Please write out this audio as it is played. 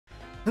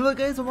Hello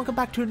guys and welcome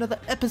back to another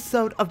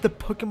episode of the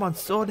Pokemon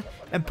Sword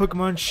and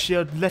Pokemon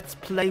Shield Let's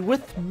Play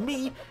with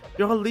me,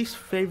 your least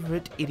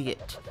favorite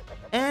idiot.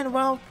 And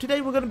well, today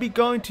we're going to be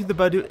going to the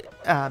Budew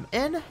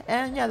Inn,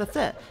 and yeah, that's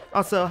it.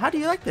 Also, how do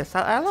you like this?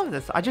 I love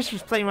this. I just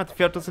was playing with the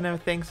filters and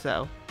everything,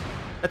 so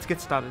let's get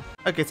started.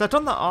 Okay, so I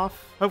turned that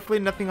off. Hopefully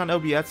nothing on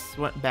OBS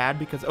went bad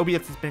because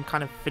OBS has been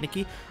kind of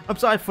finicky. I'm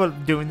sorry for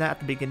doing that at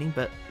the beginning,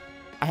 but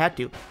I had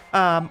to.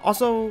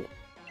 Also,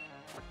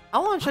 I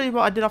want to show you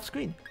what I did off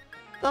screen.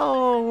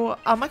 So,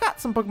 I got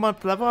some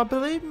Pokemon level, I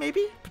believe,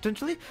 maybe,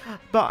 potentially.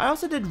 But I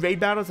also did raid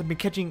battles. I've been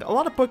catching a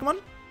lot of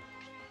Pokemon.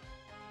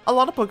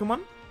 I'm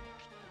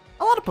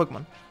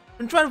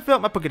trying to fill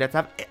up my Pokédex.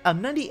 I have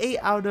 98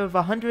 out of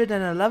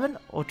 111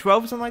 or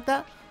 12, something like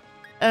that.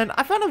 And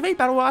I found a raid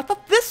battle where I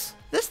thought this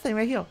thing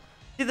right here.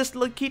 See this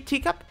little cute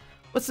teacup?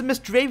 What's the Miss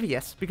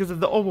Dravius because of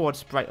the Overworld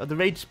sprite or the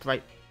raid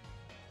sprite.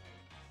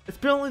 It's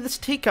apparently this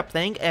teacup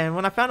thing, and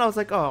when I found it, I was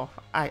like, oh,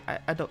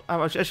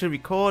 I should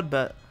record,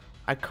 but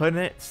I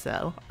couldn't,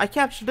 so I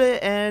captured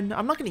it, and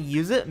I'm not going to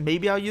use it.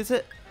 Maybe I'll use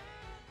it.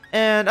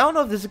 And I don't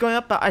know if this is going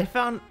up, but I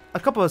found a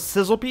couple of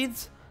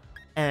Sizzlepedes,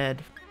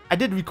 and I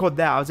did record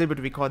that. I was able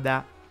to record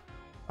that.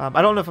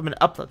 I don't know if I'm going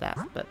to upload that,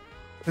 but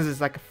this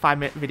is like a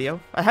 5-minute video.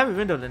 I haven't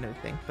windowed and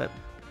everything, but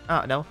I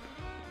don't know.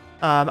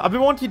 I've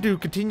been wanting to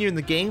continue in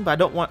the game,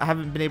 but I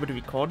haven't been able to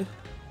record.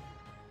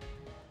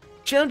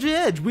 Challenge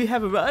Edge, we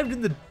have arrived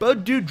in the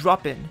Budew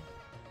Drop Inn.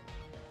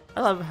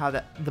 I love how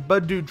the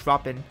Budew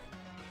Drop Inn.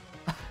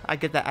 I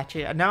get that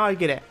actually. Now I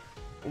get it.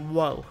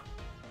 Whoa.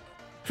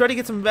 Try to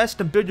get some rest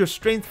and build your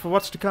strength for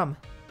what's to come.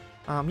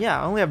 Yeah,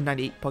 I only have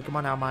 98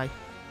 Pokemon out of my...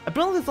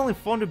 Apparently there's only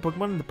 400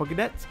 Pokemon in the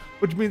Pokédex,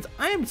 which means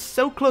I am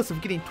so close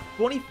of getting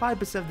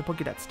 25% of the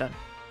Pokédex done.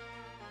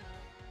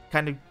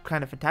 Kind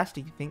of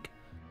fantastic, you think?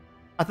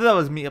 I thought that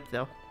was me up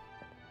though.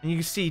 And you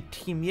can see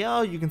Team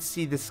Yell, you can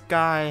see this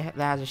guy that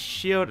has a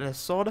shield and a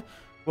sword.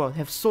 Well, they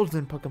have swords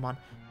in Pokemon.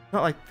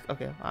 Not like...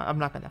 Okay, I'm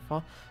not going that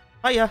far.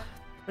 Oh yeah,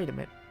 wait a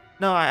minute.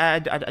 No,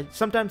 I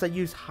sometimes I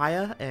use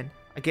higher and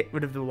I get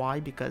rid of the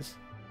Y because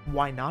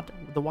why not?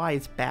 The Y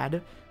is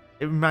bad.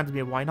 It reminds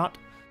me of why not.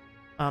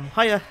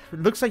 Hiya, it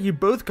looks like you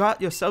both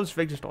got yourselves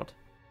registered.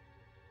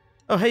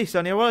 Oh hey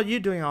Sonia, what are you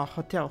doing at our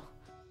hotel?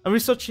 I'm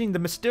researching the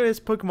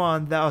mysterious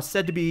Pokemon that are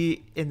said to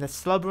be in the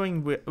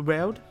slumbering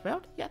world. Yeah,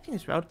 I think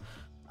it's world.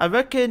 I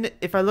reckon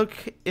if I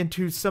look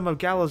into some of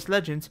Gallo's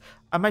legends,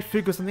 I might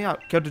figure something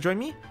out. Care to join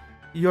me?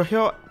 You're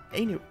here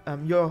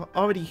you're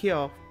already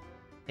here.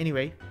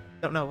 Anyway.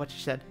 Don't know what you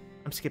said.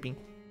 I'm skipping.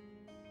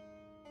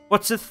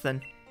 What's this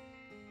then?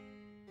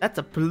 That's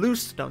a blue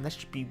stone. That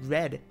should be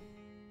red.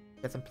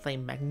 Because I'm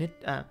playing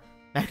Magenta.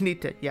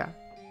 Yeah.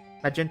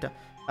 Magenta.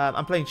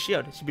 I'm playing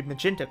Shield. It should be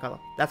magenta color.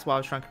 That's why I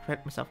was trying to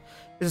correct myself.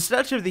 It's a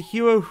statue of the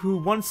hero who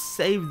once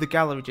saved the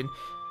Galar region.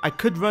 I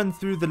could run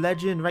through the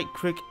legend right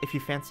quick if you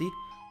fancy.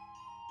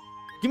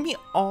 Give me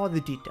all the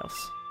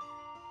details.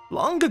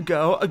 Long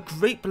ago, a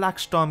great black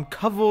storm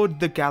covered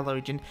the Galar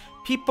region.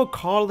 People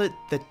call it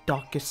the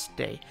darkest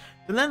day.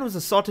 The land was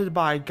assaulted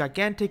by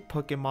gigantic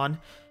Pokemon,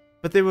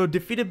 but they were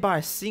defeated by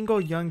a single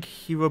young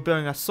hero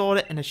bearing a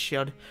sword and a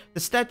shield.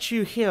 The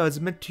statue here is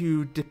meant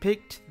to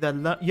depict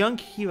the young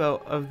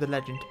hero of the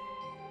legend.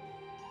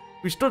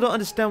 We still don't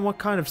understand what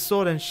kind of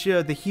sword and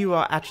shield the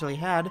hero actually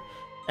had,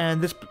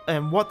 and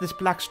what this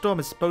black storm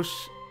is supposed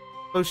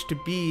to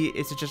be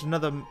is just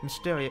another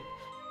mystery.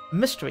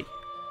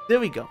 There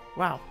we go.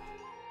 Wow.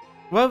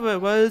 Whatever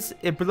it was,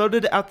 it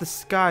bloated out the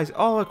skies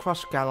all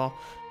across Galar.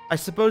 I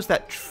suppose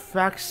that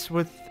tracks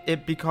with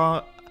it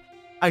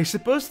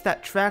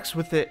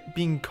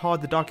being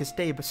called the darkest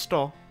day, but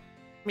still.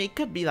 I mean, it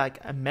could be like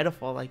a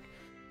metaphor, like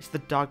it's the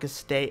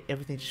darkest day,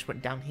 everything just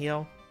went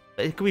downhill.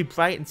 But it could be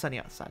bright and sunny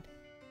outside.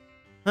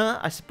 Huh?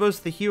 I suppose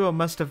the hero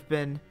must have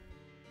been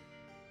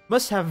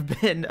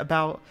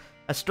about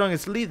as strong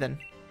as Lee then.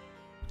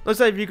 Looks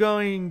like you're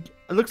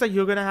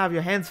gonna have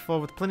your hands full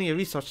with plenty of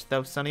research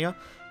though, Sonia.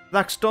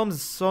 Black storms,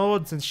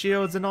 swords, and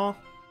shields and all.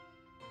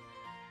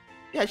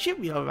 Yeah,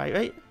 she'd be alright,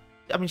 right?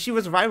 I mean, she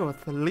was a rival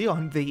with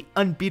Leon, the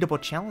unbeatable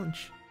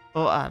challenge.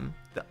 Or,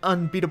 the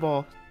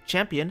unbeatable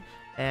champion.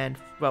 And,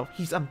 well,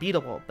 he's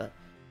unbeatable, but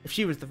if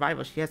she was the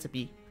rival, she has to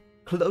be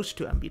close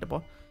to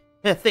unbeatable.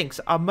 Yeah,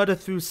 thanks. I'll muddle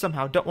through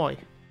somehow, don't worry.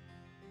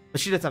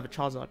 But she does have a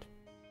Charizard.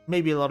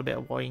 Maybe a little bit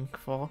of worrying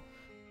for her.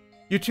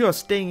 You two are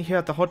staying here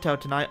at the hotel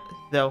tonight,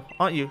 though,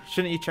 aren't you?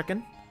 Shouldn't you check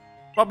in?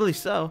 Probably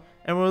so.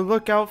 And we'll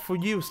look out for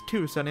you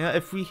too, Sonia.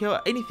 If we hear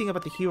anything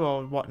about the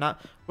hero or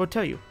whatnot, we'll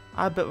tell you.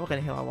 I bet we're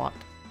gonna hear a lot.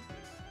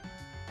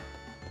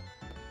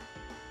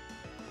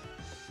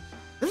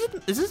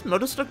 Is this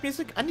Motorstruck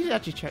music? I need to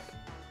actually check.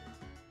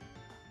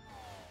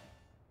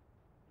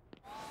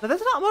 No,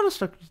 that's not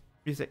Motorstruck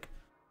music.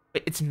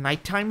 Wait, it's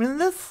nighttime in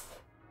this?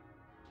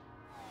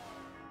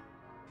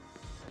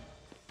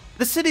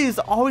 The city is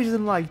always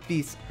in like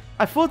these.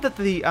 I thought that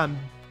the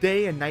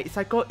day and night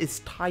cycle is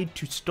tied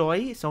to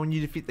story, so when you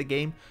defeat the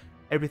game,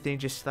 everything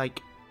just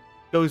like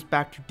goes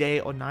back to day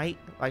or night,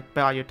 like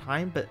by your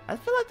time. But I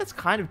feel like that's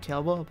kind of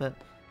terrible. But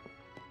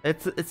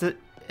it's an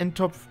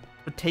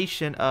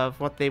expectation of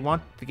what they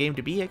want the game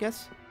to be, I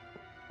guess.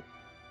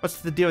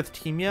 What's the deal with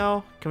Team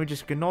Yell? Can we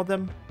just ignore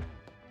them?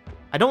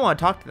 I don't want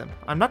to talk to them.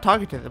 I'm not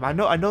talking to them. I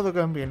know they're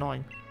going to be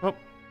annoying. Well,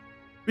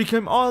 we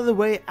came all the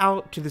way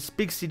out to this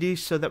big city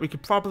so that we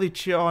could properly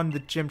cheer on the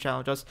gym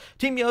challengers.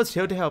 Team Yell is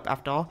here to help,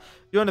 after all.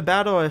 You're in a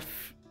battle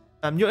if...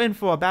 you're in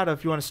for a battle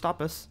if you want to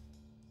stop us.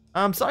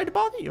 I'm sorry to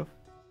bother you.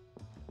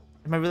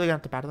 Am I really going to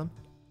have to battle them?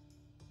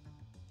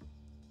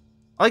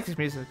 I like this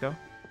music, though.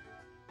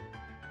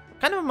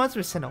 Kind of reminds me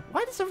of Sinnoh.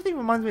 Why does everything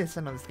remind me of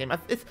Sinnoh in this game?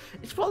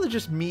 It's probably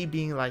just me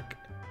being, like,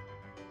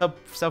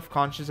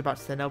 self-conscious about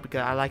Sinnoh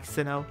because I like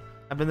Sinnoh.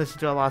 I've been listening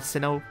to a lot of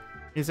Sinnoh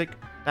music.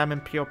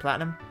 Diamond, Pure,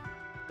 Platinum.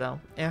 So,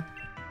 yeah.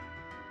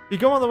 You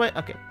go all the way...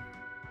 Okay.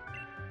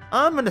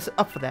 I'm gonna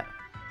up for that.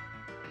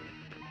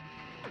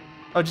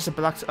 Oh, just a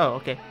box. Oh,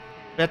 okay.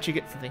 We actually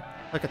get something.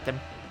 Look at them.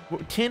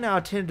 10 out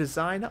of 10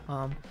 design.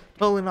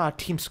 Totally not a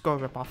team score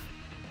ripoff.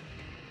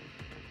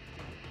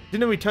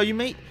 Didn't we tell you,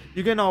 mate?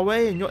 You're getting our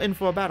way and you're in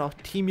for a battle.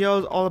 Team Yell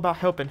is all about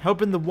helping.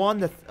 Helping the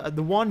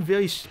one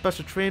very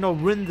special trainer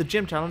win the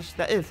gym challenge.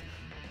 That is.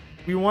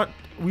 We want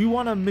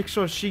to make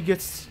sure she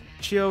gets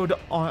chilled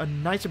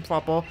on nice and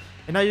proper.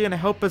 And now you're going to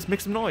help us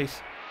make some noise.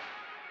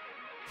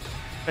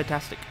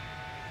 Fantastic.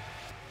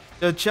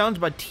 They're challenged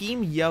by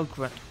Team Yell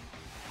Grunt.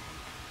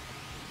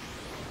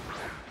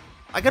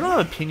 I got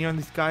another opinion on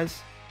these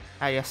guys.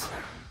 Ah, yes.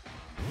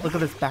 Look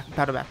at this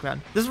battle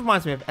background. This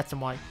reminds me of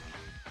SMY.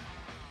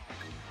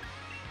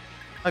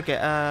 Okay,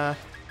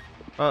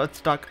 well,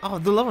 it's dark. Oh,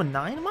 the level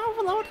 9? Am I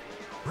overloaded?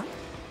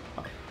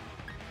 Oh.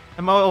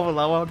 Am I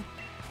overloaded?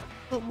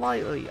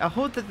 Slightly. I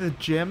hope that the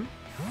gym,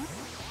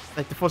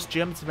 like the first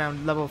gym, is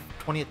around level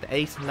 20 at the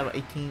ace, and level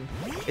 18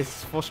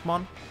 is first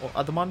mon, or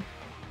other mon.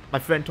 My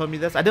friend told me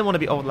this. I didn't want to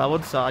be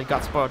overloaded, so I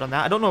got spoiled on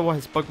that. I don't know what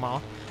his Pokemon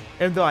are,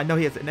 even though I know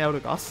he has an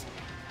Eldegoss.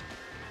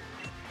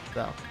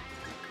 So,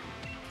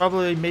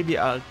 probably maybe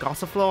a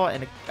Gossifleur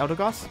and an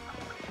Eldegoss.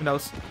 Who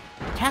knows?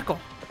 Tackle!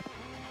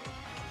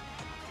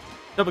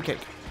 Double kick.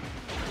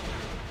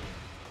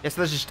 Yes,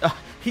 that's just...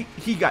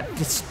 he got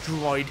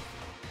destroyed.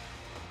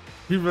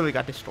 He really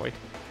got destroyed.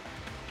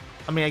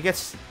 I mean, I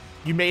guess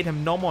you made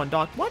him normal and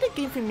dark. Why did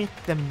Game Freak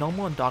make them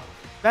normal and dark?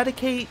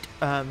 Eradicate,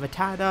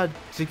 Rattata,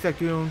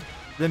 Zigzagoon,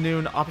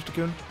 Linoon,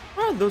 Obstagoon.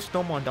 Why are those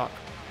normal and dark?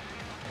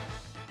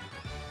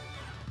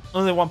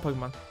 Only one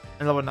Pokemon.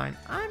 And level 9.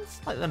 I'm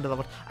slightly under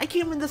leveled. I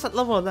came in this at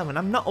level 11.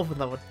 I'm not over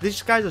leveled.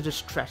 These guys are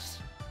just stressed.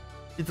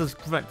 It's those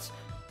grunts.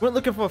 Went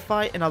looking for a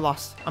fight and I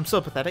lost. I'm so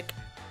pathetic.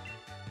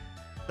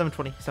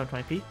 720,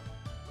 720p.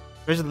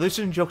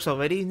 Resolution jokes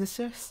already in this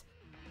series?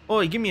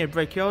 Oh, give me a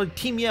break, yo.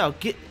 Team Yell,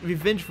 get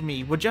revenge for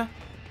me, would ya?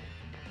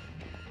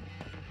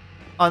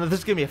 Oh no, this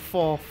is gonna be a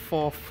 4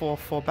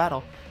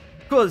 battle.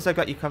 Cool, I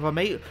got you covered,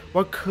 mate.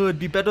 What could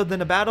be better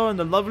than a battle in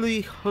the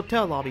lovely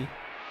hotel lobby?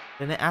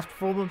 Didn't ask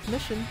for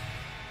permission.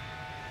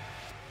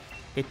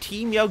 Okay,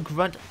 Team Yell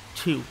Grunt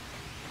 2.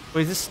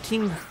 Wait, is this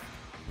Team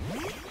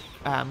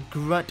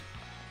Grunt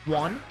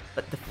 1?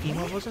 But the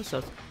female wasn't, so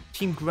it's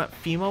Team Grunt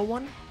Female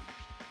 1?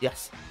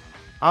 Yes.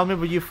 I'll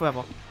remember you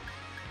forever.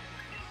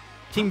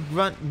 Team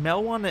Grunt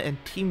Male 1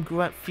 and Team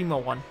Grunt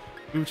Female 1.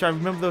 Which I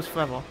remember those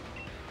forever.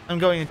 I'm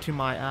going into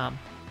my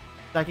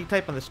Psychic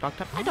type on the stock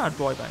type. I don't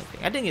worry about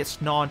anything. I didn't get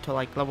Snow until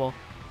like level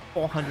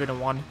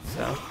 401,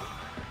 so.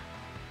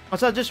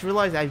 Also, I just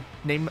realized I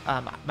named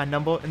my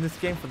number in this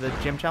game for the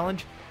gym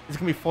challenge. It's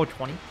gonna be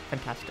 420.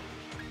 Fantastic.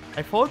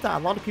 I've heard that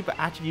a lot of people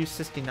actually use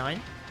 69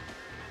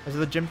 as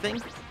the gym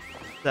thing.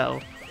 So,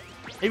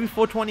 maybe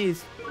 420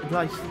 is a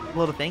nice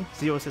little thing.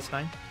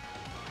 069.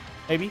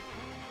 Maybe.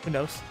 Who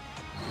knows?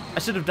 I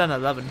should have done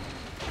 11.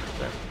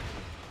 So.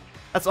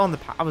 That's on the...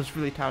 I was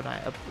really tired when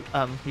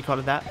I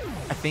recorded that.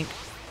 I think.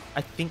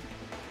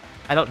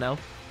 I don't know.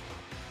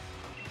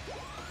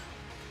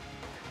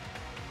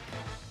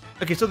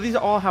 Okay, so these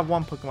all have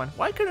one Pokemon.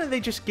 Why couldn't they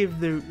just give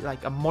the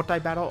like a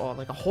multi-battle or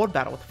like a horde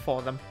battle with 4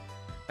 of them?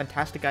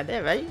 Fantastic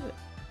idea, right?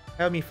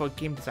 Help me for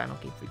game design on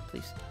Game Freak,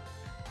 please.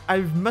 I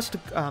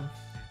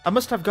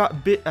must have got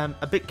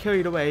a bit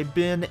carried away,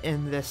 been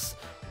in this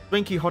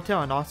swanky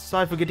hotel and all.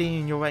 Sorry for getting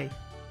in your way.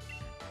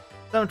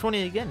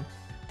 720 again.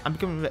 I'm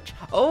becoming rich.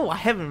 Oh, I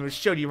haven't even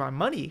showed you my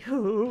money.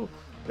 Ooh,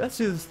 this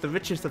is the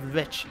richest of the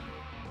rich.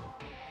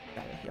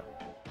 Got it here.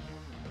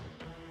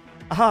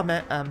 Aha,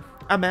 man.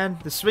 Man,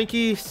 the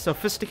swanky,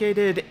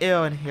 sophisticated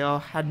air in here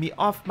had me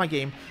off my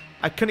game.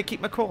 I couldn't keep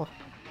my cool.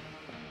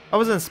 I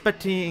wasn't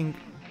expecting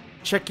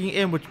checking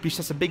in would be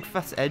just a big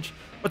fuss edge.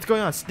 What's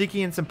going on?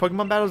 Sneaking in some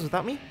Pokemon battles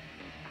without me?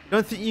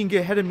 Don't think you can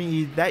get ahead of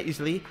me that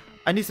easily.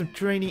 I need some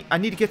training. I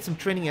need to get some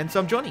training in, so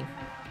I'm joining.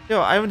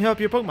 Yo, I haven't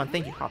helped your Pokemon.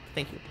 Thank you, Hop.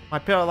 Thank you. My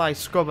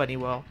paralyzed Scrub Bunny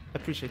will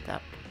appreciate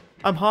that.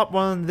 I'm Hop,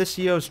 one of this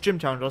year's gym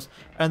challengers,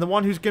 and the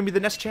one who's gonna be the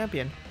next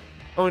champion.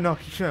 Oh no,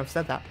 he shouldn't have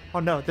said that.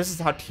 Oh no, this is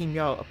how Team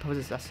Yell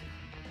opposes us.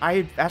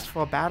 I asked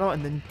for a battle,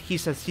 and then he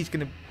says he's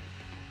gonna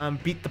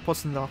beat the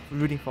person they're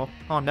rooting for.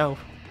 Oh no.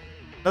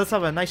 Let's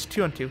have a nice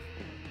 2-on-2.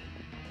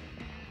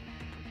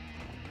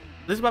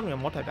 This is having a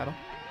multi-battle.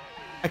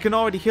 I can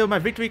already hear my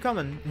victory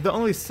coming. The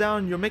only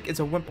sound you'll make is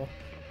a whimper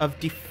of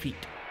defeat.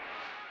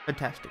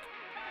 Fantastic.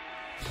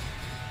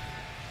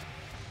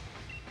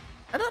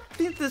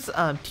 think this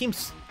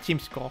team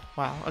score.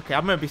 Wow. Okay,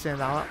 I'm gonna be saying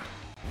that out.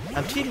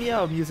 Team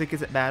Yell music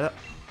isn't bad.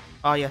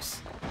 Oh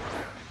yes.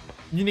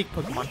 Unique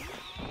Pokemon.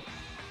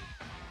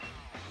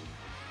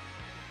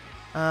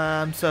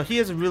 So he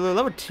is a really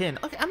level 10.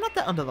 Okay, I'm not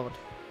that underleveled.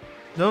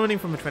 No winning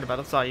from a trainer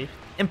battle, sorry.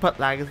 Input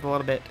lag is a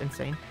little bit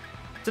insane.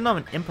 It's not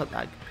an input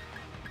lag.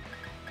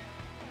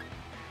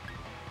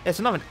 Yeah, it's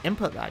not an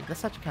input lag.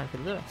 That's actually kind of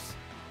hilarious.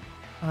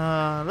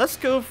 Let's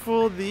go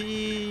for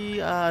the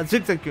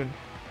Zigzagoon.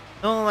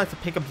 No one likes to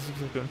pick up the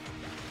Zigzagoon.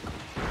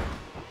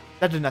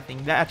 That did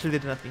nothing. That actually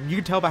did nothing. You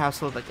can tell by how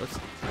slow that goes.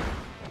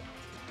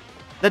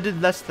 That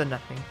did less than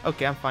nothing.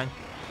 Okay, I'm fine.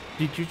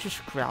 Did you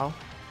just growl?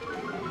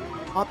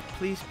 Hop,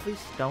 please,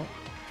 please don't.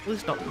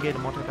 Please don't get a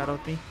multi-battle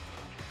with me.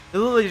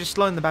 You're literally just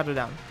slowing the battle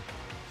down.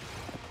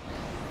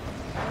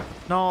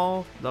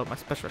 No, load my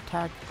special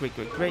attack. Great,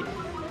 great, great.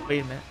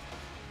 Wait a minute.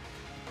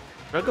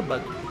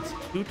 Drugabug hits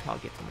 2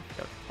 targets on the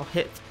field. Or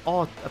hits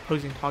all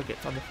opposing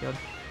targets on the field.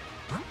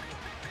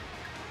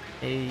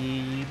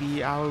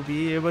 Maybe I'll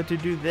be able to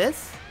do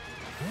this?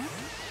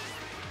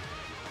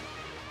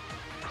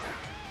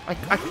 I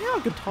can hear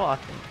a guitar, I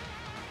think.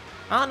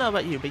 I don't know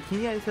about you, but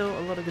can you guys hear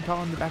a little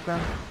guitar in the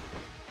background?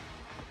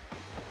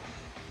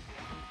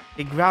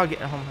 A growl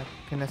getting home, my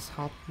goodness,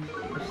 Hop.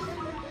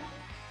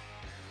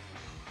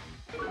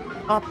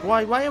 Hop,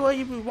 why are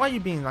you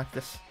being like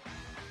this?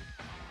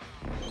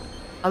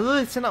 I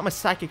literally sent out my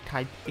psychic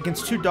type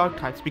against 2 dog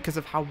types because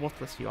of how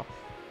worthless you are.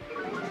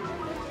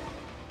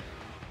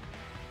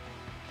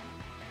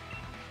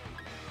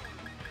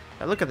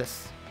 Now look at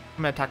this.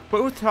 I'm gonna attack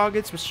both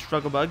targets with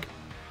Struggle Bug.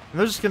 And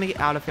they're just gonna get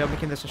out of here,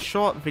 making this a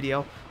short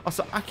video.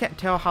 Also, I can't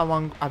tell how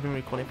long I've been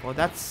recording for.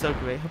 That's so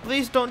great.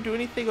 Please don't do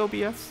anything,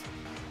 OBS.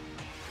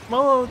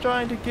 I'm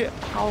trying to get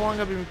how long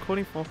I've been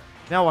recording for.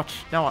 Now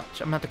watch, now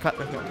watch. I'm gonna have to cut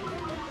right here.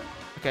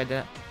 Okay, I did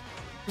it.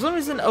 For some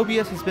reason,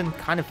 OBS has been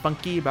kind of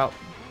funky about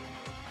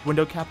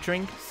window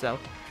capturing, so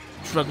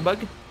Struggle Bug.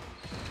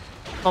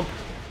 Pump.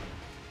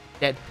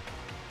 Dead.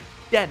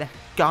 Dead.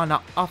 Gone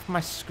off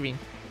my screen.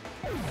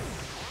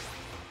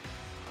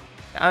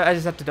 I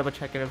just have to double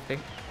check everything.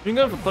 We've been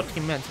going for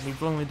 13 minutes and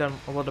we've only done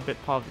a little bit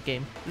part of the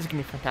game. This is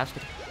gonna be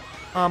fantastic.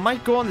 My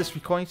goal on this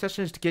recording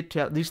session is to get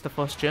to at least the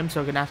first gym, so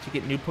I'm gonna have to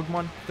get new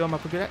Pokemon to go on my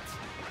Pokedex.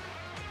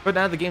 But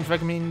now the game's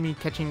recommending me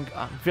catching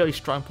very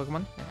strong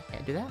Pokemon, and I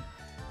can't do that.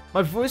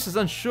 My voice is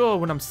unsure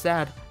when I'm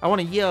sad. I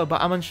want to yell,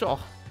 but I'm unsure.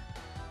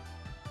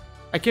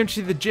 I came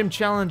to the gym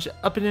challenge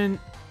upping.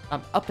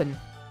 I'm gonna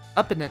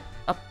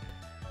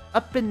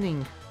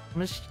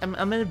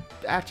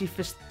actually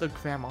fist the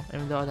grammar,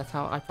 even though that's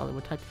how I probably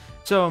would type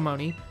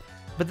ceremony.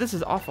 But this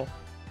is awful.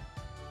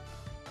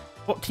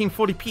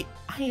 1440p.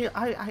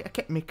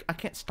 I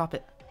can't stop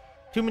it.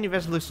 Too many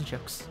resolution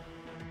checks.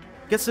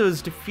 Guess it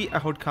was defeat I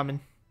heard coming.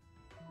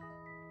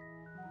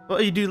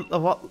 Well, you do a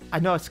lot. I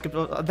know I skipped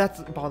over.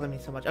 That's bothering me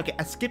so much. Okay,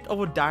 I skipped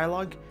over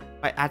dialogue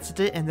by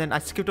accident, and then I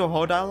skipped over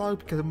whole dialogue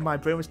because my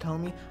brain was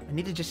telling me I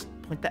need to just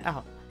point that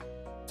out.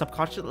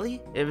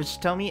 Subconsciously, it was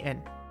just telling me,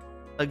 and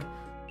like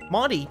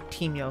Marty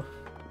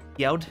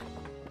yelled.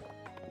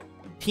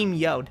 Team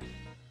yelled.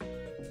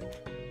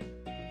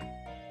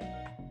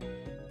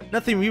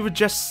 Nothing. We were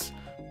just.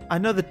 I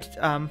know that.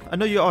 I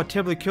know you are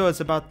terribly curious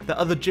about the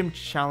other gym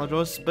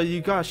challengers, but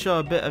you gotta show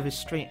a bit of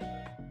restraint.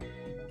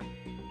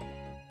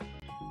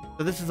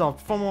 So this is our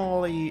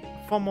formal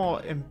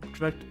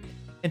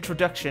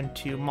introduction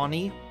to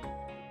Money,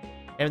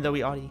 even though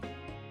we already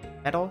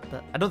met all,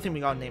 but I don't think we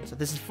got a name. So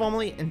this is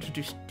formally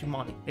introduced to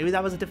Money. Maybe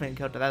that was a different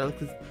character that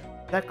looks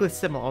exactly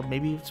similar, or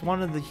maybe it's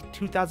one of the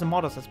 2,000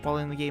 models that's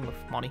probably in the game of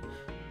Money.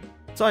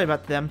 Sorry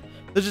about them.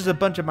 There's just a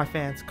bunch of my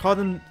fans. Call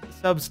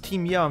themselves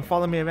Team Yell and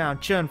follow me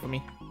around, cheering for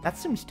me. That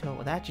seems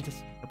terrible. That actually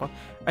just.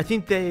 I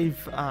think they've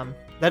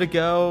let it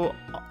go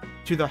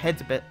to their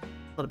heads a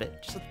little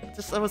bit,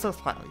 just ever so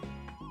slightly.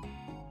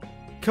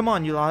 Come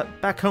on, you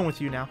lot, back home with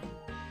you now.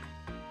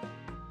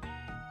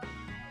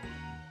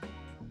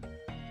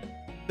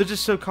 They're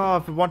just so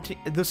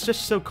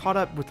caught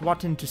up with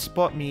wanting to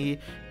spot me,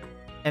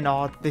 and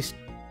all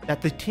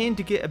that they tend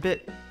to get a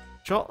bit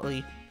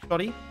shorty.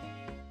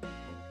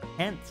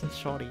 Hands and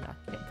shorty. I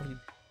can't believe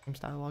game's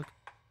dialogue.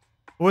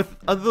 With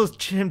other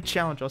gym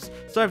challengers.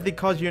 Sorry if they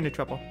caused you any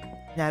trouble.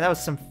 Yeah, that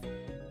was some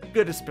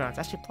good experience.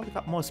 Actually, probably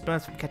got more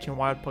experience from catching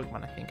wild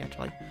Pokemon, I think,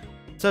 actually.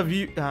 So if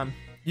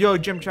you're a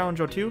gym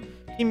challenger too.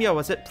 Team Yo,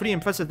 was it pretty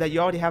impressive that you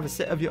already have a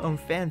set of your own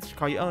fans to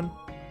call your own?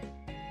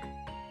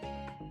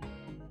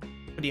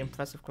 Pretty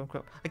impressive, quote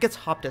unquote. I guess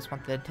Hop does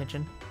want the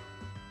attention.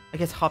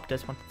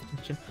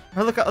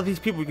 Now look at all these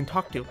people we can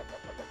talk to.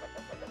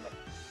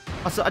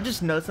 Also, I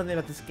just noticed something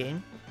about this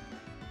game.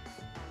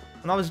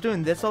 When I was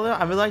doing this earlier,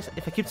 I realized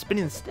if I keep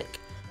spinning the stick,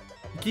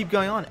 I keep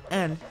going on,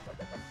 and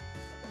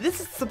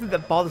this is something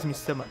that bothers me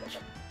so much.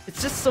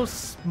 It's just so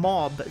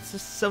small, but it's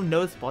just so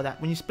noticeable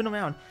that when you spin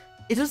around,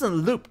 it doesn't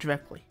loop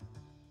directly.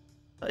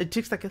 It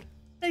takes like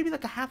maybe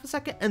like a half a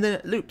second, and then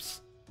it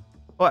loops.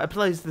 Or it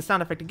plays the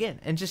sound effect again,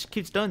 and just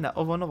keeps doing that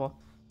over and over.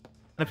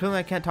 And apparently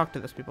I can't talk to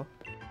those people.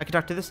 I can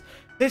talk to this.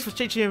 Thanks for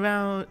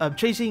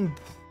chasing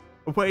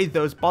away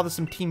those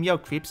bothersome Team Yell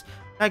creeps,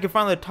 and I can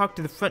finally talk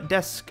to the front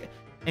desk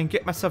and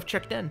get myself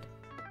checked in.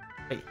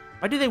 Wait,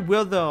 why do they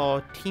wear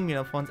their team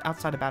uniforms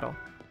outside of battle?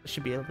 It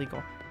should be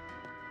illegal.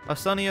 Oh,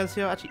 Sonia's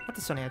here. Actually, what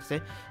does Sonia have to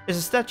say? There's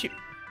a statue.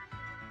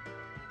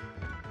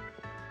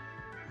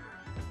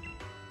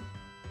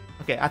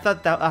 Okay, I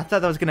thought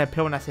that was gonna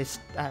appear when I say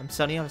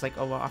Sonia. I was like,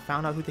 oh well, I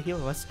found out who the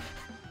hero was.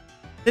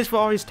 Thanks for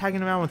always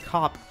tagging around with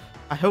Hop.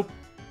 I hope.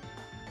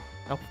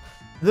 Oh,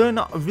 they're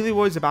not really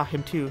worried about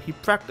him too. He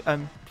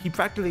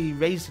practically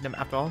raised him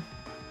after all.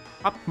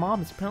 Hop's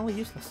mom is apparently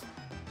useless.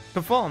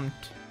 Confirmed.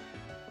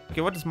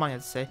 Okay, what does Maya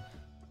have to say?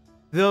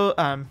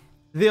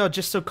 They are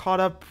just so caught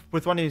up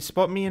with wanting to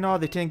support me and all,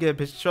 they tend to get a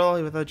bit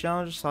surly with their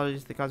challenges. Sorry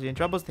they cause you in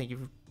troubles. Thank you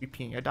for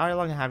repeating your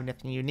dialogue and having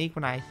nothing unique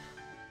when I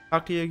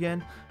talk to you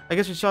again. I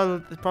guess we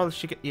probably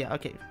should get. Yeah,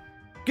 okay.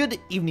 Good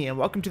evening and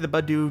welcome to the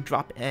Budew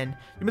Drop Inn.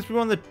 You must be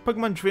one of the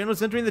Pokemon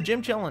trainers entering the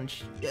gym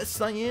challenge. Yes,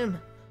 I am.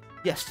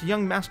 Yes,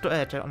 young Master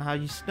Edge. I don't know how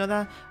you know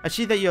that. I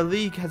see that your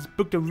league has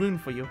booked a room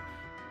for you.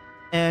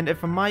 And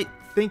if I might,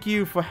 thank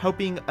you for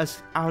helping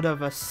us out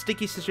of a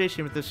sticky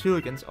situation with those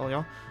hooligans,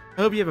 Olio.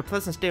 I hope you have a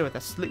pleasant stay with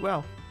us. Sleep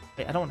well.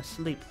 Wait, I don't want to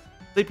sleep.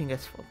 Sleeping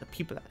is for the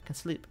people that can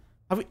sleep.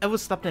 Have we ever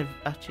slept in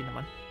actually, no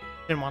one.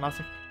 Didn't want. I was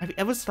like, have you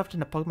ever slept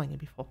in a Pokemon game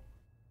before?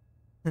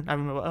 I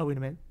remember. Oh, wait a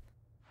minute.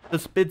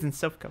 Those bids in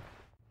Silph.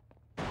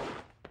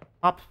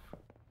 Hop.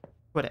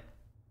 Quit it.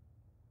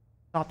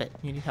 Stop it.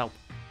 You need help.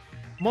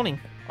 Morning.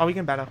 Are we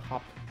gonna battle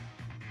Hop?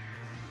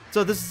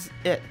 So this is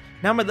it.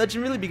 Now my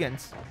legend really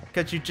begins.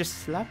 Cause you just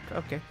slept?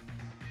 Okay.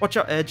 Watch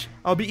out, Edge.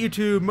 I'll beat you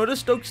to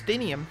Motorstoke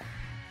Stadium.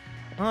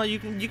 Oh, you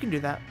can do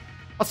that.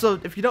 Also,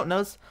 if you don't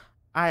notice,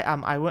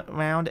 I went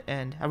around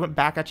and I went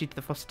back actually to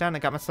the first town. I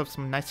got myself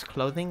some nice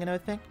clothing and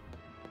everything.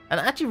 And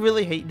I actually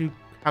really hate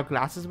how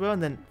glasses were.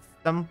 And then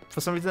for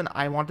some reason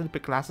I wanted to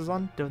put glasses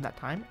on during that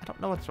time. I don't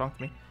know what's wrong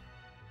with me.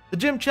 The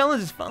gym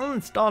challenge is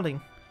finally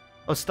starting.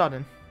 Oh,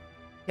 starting.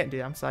 Can't do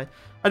that. I'm sorry.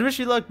 I'd wish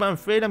you luck, but I'm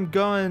afraid I'm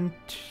going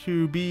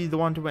to be the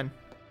one to win.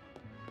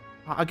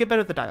 I'll get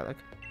better at the dialogue.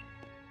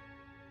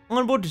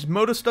 On board is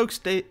Motorstoke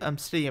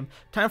Stadium.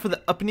 Time for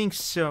the opening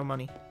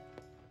ceremony.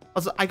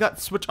 Also, I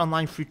got Switch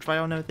Online free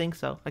trial and everything,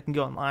 so I can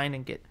go online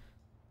and get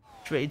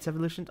trades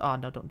evolutions. Oh,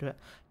 no, don't do it.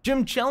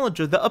 Gym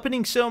Challenger, the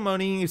opening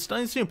ceremony is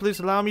starting soon.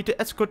 Please allow me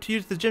to escort you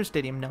to the gym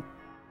stadium. No.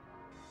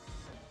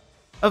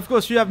 Of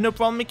course, you have no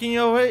problem making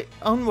your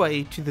own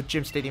way to the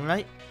gym stadium,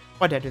 right?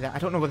 Why did I do that? I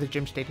don't know where the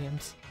gym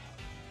stadium's.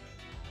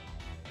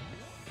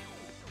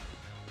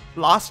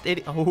 Lost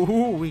 80.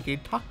 Oh, we can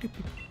talk to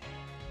people.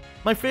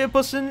 My favorite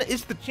person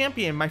is the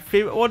champion. My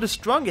favorite word is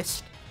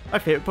strongest. My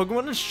favorite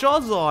Pokemon is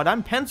Charizard.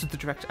 I'm Pens with the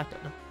direct. I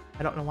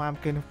don't know why I'm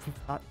going to prove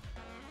that.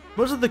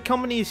 Most of the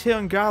companies here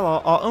in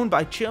Galar are owned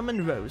by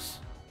Chairman Rose.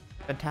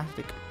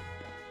 Fantastic.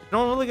 No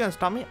one really gonna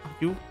stop me? Are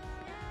you?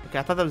 Okay,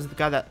 I thought that was the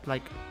guy that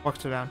like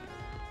walks around.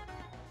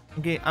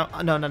 Okay,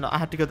 no. I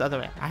have to go the other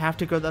way. I have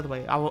to go the other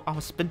way. I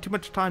will spend too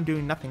much time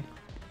doing nothing.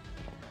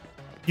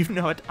 You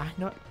know it. I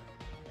know it.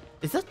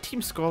 Is that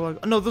Team Skull? Oh,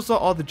 no, those are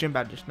all the gym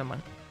badges. Never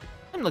mind.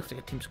 It looks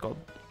like a Team Skull.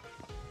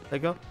 There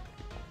you go.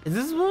 Is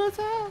this what it's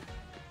at?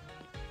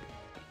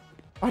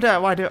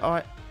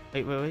 Why?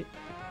 Wait.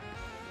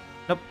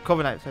 Nope,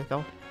 Covenant outside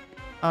though.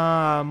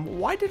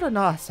 Why did I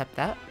not accept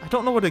that? I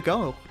don't know where to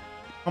go.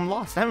 I'm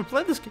lost. I haven't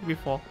played this game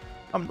before.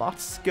 I'm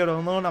lost, scared,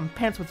 alone. I'm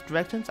pants with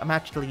directions. I'm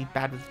actually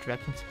bad with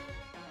directions.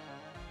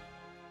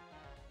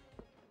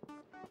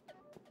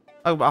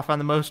 Oh, I found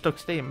the Motorstoke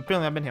Stadium.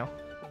 Apparently I've been here.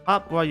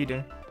 What are you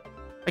doing?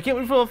 I can't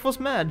wait for the first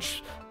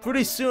match.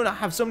 Pretty soon I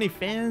have so many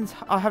fans,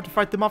 I'll have to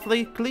fight them off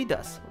like Lee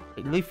does.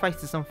 Wait, Lee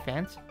fights his own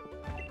fans?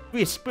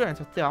 Free experience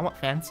right there, I want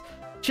fans.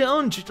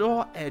 Challenge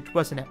or Edge,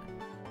 wasn't it?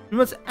 We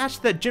must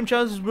ask that gym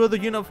challenges were the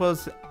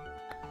uniforms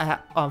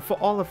for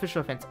all official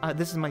events.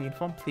 This is my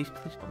uniform. Please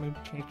don't make me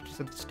change to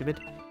something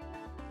stupid.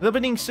 The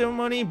opening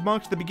ceremony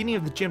marks the beginning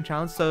of the gym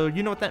challenge, so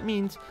you know what that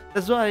means.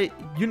 That's why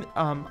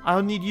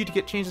I'll need you to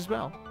get changed as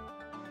well.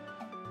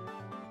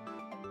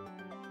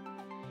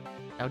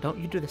 Now, don't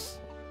you do this.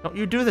 Don't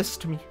you do this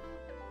to me.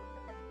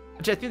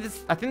 Actually,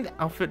 I think the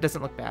outfit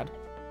doesn't look bad.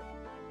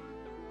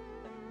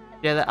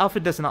 Yeah, the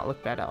outfit does not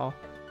look bad at all.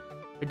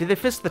 Wait, did they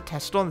fix the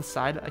test on the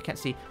side? I can't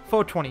see.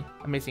 420.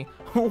 Amazing.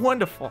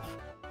 Wonderful.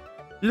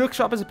 You look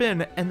sharp as a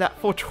pin, and that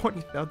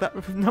 420 though,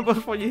 that number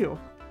for you.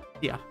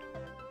 Yeah.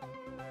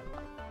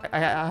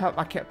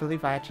 I can't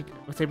believe I actually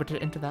was able to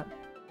enter that.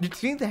 Do you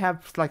think they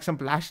have like some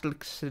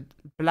blacklisted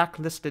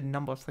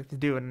numbers like they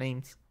do in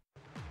names?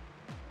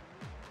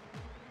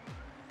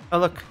 Oh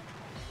look.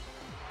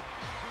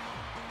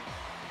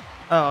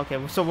 Oh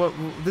okay. So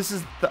this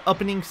is the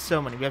opening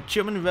ceremony. We have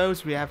Chairman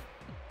Rose. We have.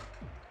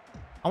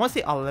 I want to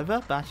say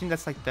Oliver, but I think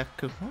that's like the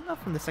Kahuna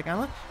from the second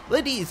island.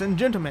 Ladies and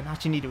gentlemen, I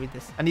actually need to read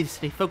this. I need to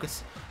stay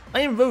focused.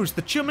 I am Rose,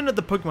 the chairman of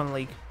the Pokemon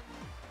League.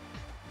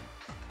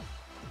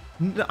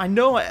 I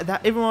know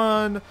that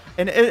everyone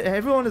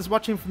is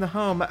watching from the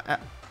home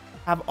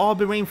have all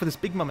been waiting for this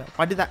big moment.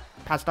 Why did that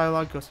past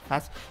dialogue go so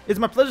fast? It's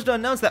my pleasure to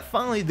announce that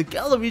finally the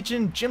Galar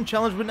Region Gym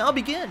Challenge will now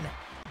begin.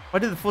 Why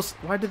did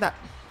that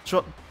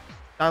short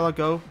dialogue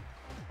go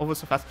over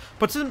so fast.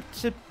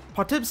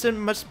 Participant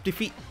must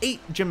defeat 8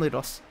 gym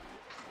leaders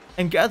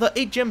and gather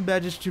 8 gym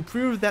badges to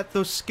prove that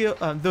those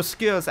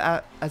skills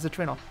as a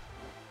trainer.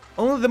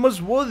 Only the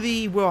most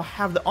worthy will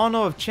have the honor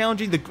of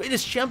challenging the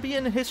greatest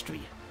champion in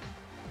history.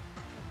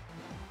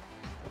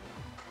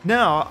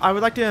 Now, I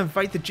would like to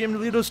invite the gym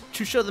leaders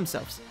to show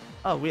themselves.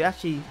 Oh, we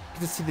actually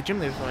get to see the gym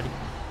leaders already.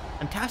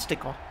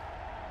 Fantastical.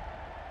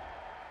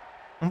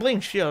 I'm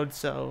playing Shield,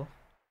 so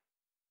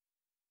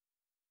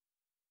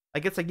I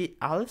guess I get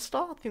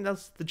Alistar? I think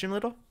that's the gym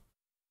leader.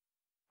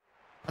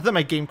 I thought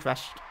my game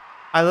crashed.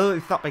 I literally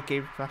thought my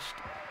game crashed.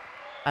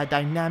 A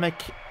dynamic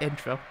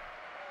intro.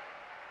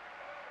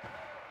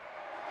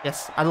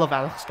 Yes, I love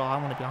Alistar, I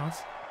want to be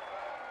honest.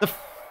 The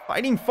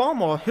Fighting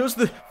Farmer. Here's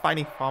the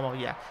Fighting Farmer,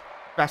 yeah.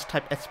 Grass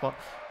type export.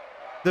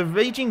 The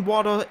Raging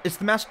Water is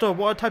the master of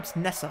water types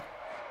Nessa.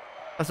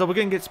 So we're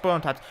gonna get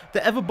spoiled types.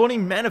 The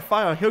ever-burning Man of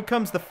Fire. Here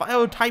comes the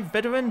Fire type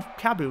veteran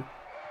Kabu.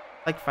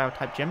 Like Fire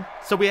type gym.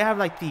 So we have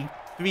like the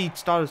 3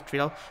 starters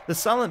trio. The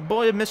Silent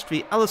Boy of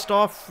Mystery,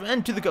 Alistar,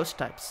 friend to the ghost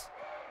types.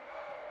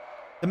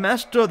 The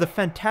master of the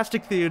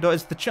Fantastic Theater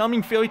is the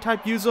charming fairy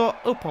type user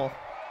Opal.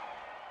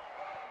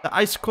 The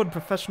Ice Cold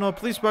Professional.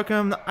 Please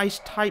welcome the Ice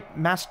type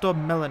master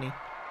Melanie.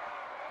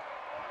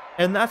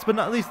 And last but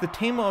not least, the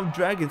Tamer of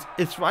Dragons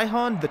is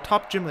Raihan, the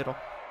top gym leader.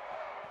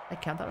 I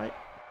count that right?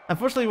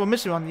 Unfortunately, we're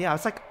missing one. Yeah,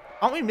 it's like,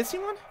 aren't we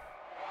missing one?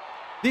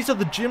 These are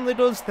the gym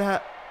leaders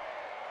that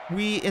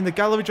we in the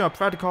Gala region are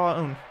proud to call our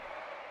own.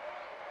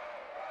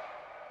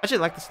 I actually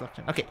like the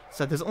selection. Okay,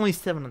 so there's only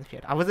 7 on the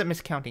field. I wasn't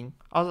miscounting.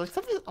 I was like,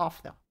 something's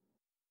off though.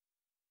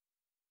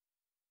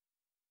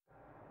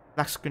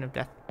 Black screen of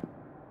death.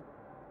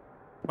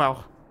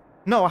 Wow.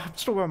 No, I'm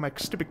still wearing my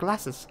stupid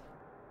glasses.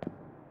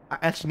 I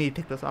actually need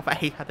to take those off. I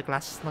hate how the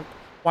glasses look.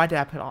 Why did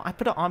I put it on? I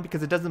put it on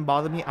because it doesn't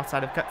bother me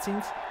outside of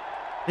cutscenes.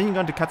 Then you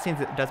go into cutscenes,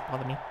 it does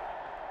bother me.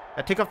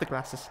 Take off the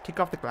glasses. Take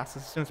off the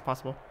glasses as soon as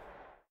possible.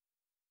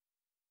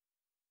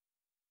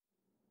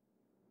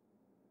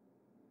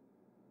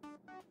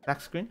 Back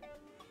screen.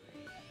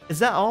 Is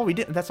that all we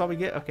did? That's all we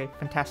get? Okay,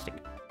 fantastic.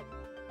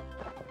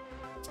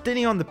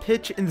 Standing on the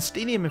pitch in the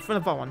stadium in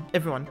front of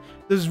everyone.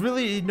 There's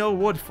really no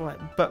word for it,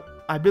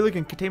 but I barely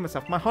can contain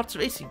myself. My heart's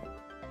racing.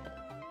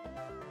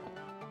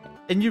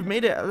 And you've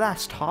made it at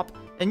last, Hop.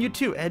 And you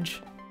too,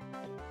 Edge.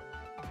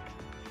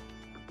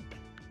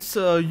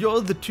 So,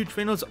 you're the 2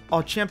 trainers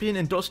our champion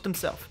endorsed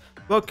himself.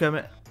 Welcome,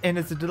 and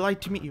it's a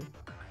delight to meet you.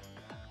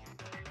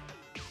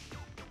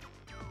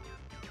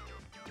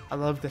 I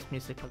love this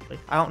music, actually.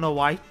 I don't know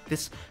why.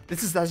 This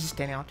is actually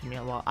standing out to me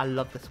a lot. I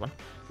love this one.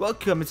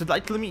 Welcome, it's a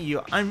delight to meet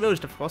you. I'm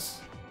Rose, of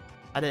course.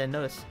 I didn't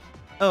notice.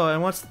 Oh,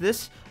 and what's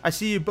this? I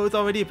see you both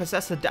already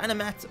possess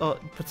Dynamat's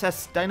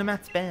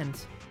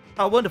bands.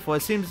 How wonderful.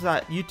 It seems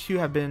that you 2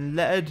 have been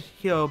led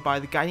here by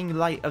the guiding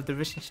light of the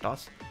Rising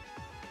Stars.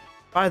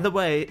 By the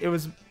way, it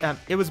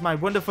was my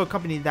wonderful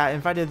company that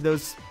invited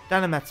those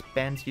Dynamat's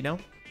bands, you know?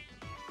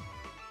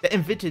 That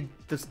invented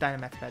those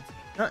Dynamat's bands.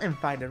 Not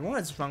invited. What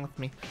is wrong with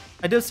me?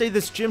 I dare say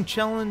this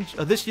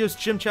year's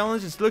gym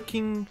challenge is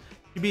looking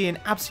to be an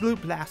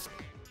absolute blast.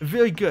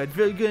 Very good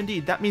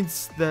indeed. That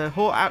means the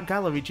whole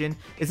Gala region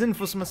is in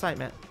for some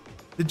excitement.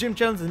 The gym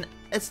challenge is an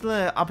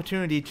excellent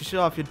opportunity to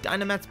show off your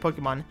Dynamax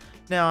Pokemon.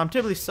 Now, I'm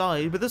terribly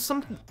sorry, but there's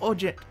some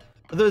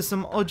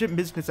urgent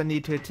business I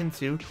need to attend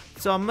to,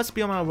 so I must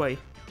be on my way.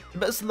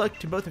 Best of luck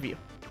to both of you.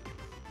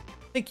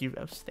 Thank you,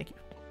 Rose. Thank you.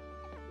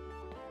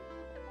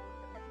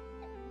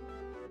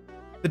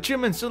 The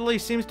chairman certainly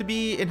seems to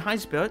be in high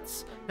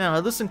spirits. Now,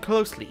 listen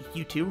closely,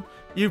 you 2.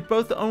 You've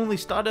both only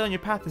started on your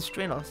path as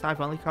trainers.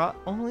 I've only caught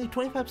only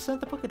 25%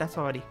 of the Pokédex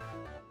already.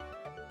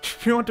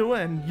 If you want to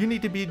win, you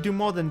need to do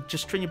more than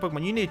just train your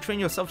Pokemon. You need to train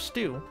yourself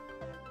too.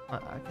 I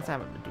guess I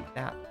haven't been doing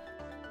that.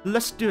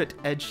 Let's do it,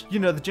 Edge. You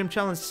know, the gym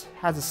challenge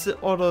has a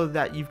set order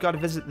that you've got to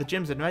visit the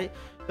gyms in, right?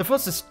 The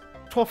first is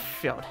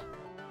Torfield.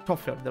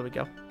 Torfield, there we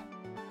go.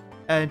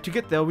 And to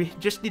get there, we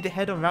just need to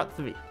head on Route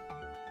 3.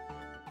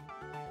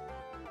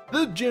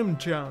 The Gym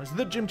Challenge.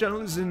 The Gym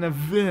Challenge is an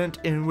event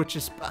in which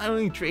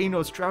aspiring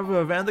trainers travel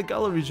around the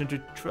Gala region to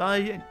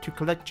try to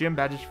collect gym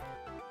badges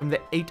from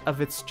the 8 of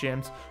its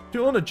gyms.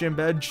 To earn a gym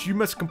badge, you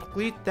must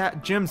complete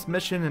that gym's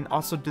mission and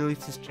also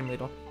delete its gym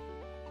leader.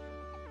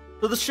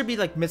 So this should be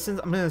like missions.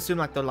 I'm gonna assume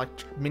like they're like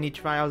mini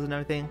trials and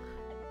everything.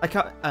 Like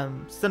how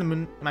Sun and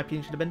Moon, in my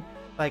opinion, should have been.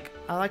 Like,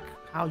 I like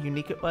how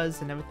unique it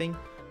was and everything.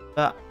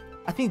 But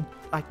I think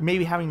like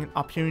maybe having an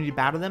opportunity to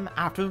battle them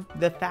after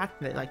the fact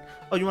that like,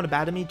 oh, you want to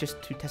battle me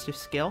just to test your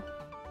skill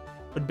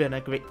would have been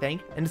a great thing.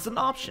 And it's an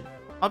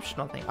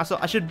optional thing. Also,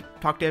 I should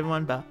talk to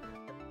everyone, but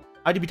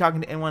I'd be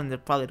talking to anyone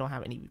that probably don't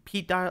have any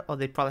repeat dialogue, or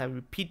they probably have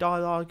repeat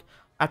dialogue.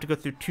 I have to go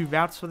through 2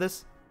 routes for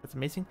this. That's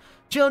amazing.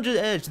 Challenger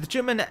Edge, the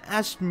chairman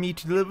asked me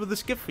to deliver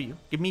this gift for you.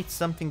 Give me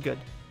something good.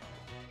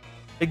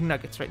 Big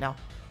nuggets right now.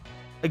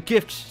 A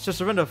gift, such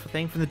a wonderful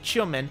thing from the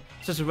chairman,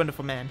 such a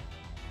wonderful man.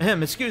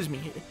 Excuse me.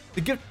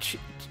 The gift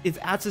is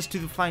access to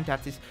the flying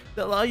taxis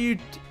that allow you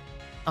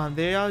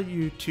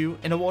to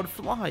in a world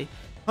fly.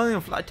 Flying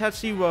a fly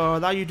taxi will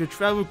allow you to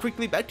travel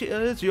quickly back to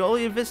areas you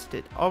already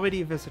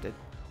visited.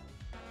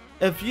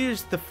 If you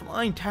use the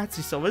flying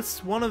taxi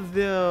service, one of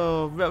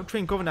the rail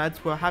train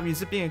overnights will have you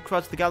zipping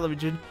across the Gala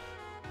region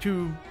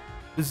to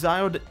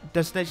desired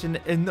destination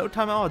in no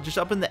time at all. Just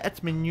open the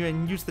X menu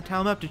and use the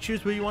town map to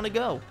choose where you want to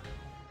go.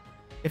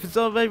 If it's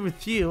alright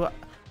with you,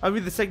 I'll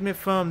read the segment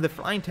from the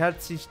flying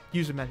taxi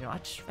user manual. I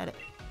just read it.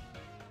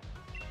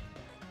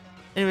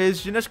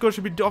 Anyways, your next goal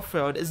should be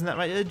Dorfeld, isn't that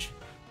right, Edge?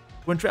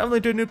 When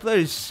traveling to a new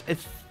place,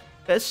 it's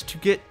best to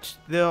get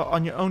there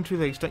on your own two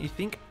legs, don't you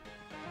think?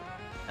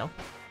 No.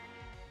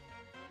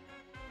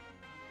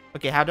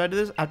 Okay, how do I do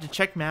this? I have to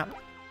check map.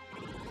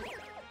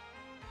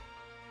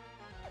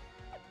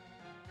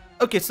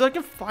 Okay, so I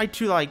can fly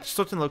to like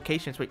certain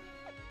locations. Wait.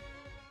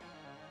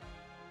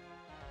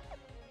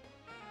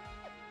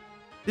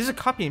 These are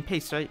copy and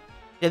paste, right?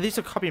 Yeah, these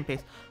are copy and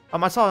paste.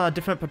 I saw a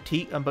different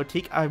boutique.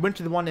 I went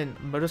to the one in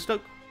Motorstoke,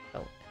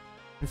 in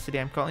the city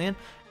I'm currently in,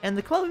 and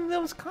the clothing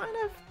there was kind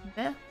of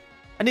meh.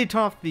 I need to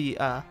turn off the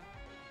I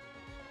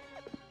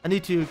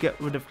need to get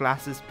rid of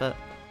glasses, but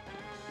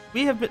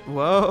we have been.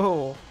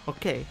 Whoa.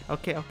 Okay.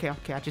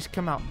 I just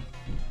come out.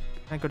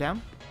 Can I go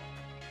down?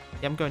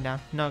 Yeah, I'm going down.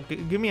 No,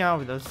 get me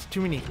out of those.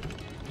 Too many.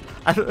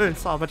 I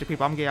saw a bunch of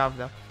people. I'm getting out of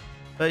there.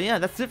 But yeah,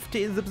 that's it for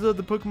today's episode of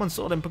the Pokemon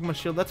Sword and Pokemon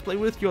Shield Let's Play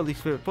with your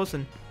least favorite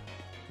person,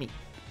 me.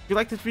 If you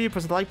like this video,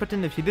 press the like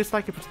button. If you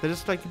dislike it, press the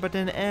dislike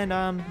button.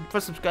 And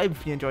press subscribe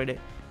if you enjoyed it.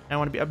 I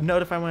want to be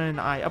notified when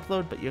I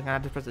upload, but you're gonna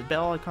have to press the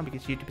bell icon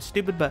because YouTube is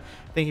stupid. But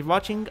thank you for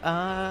watching.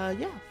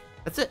 Yeah,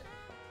 that's it.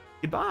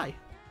 Goodbye.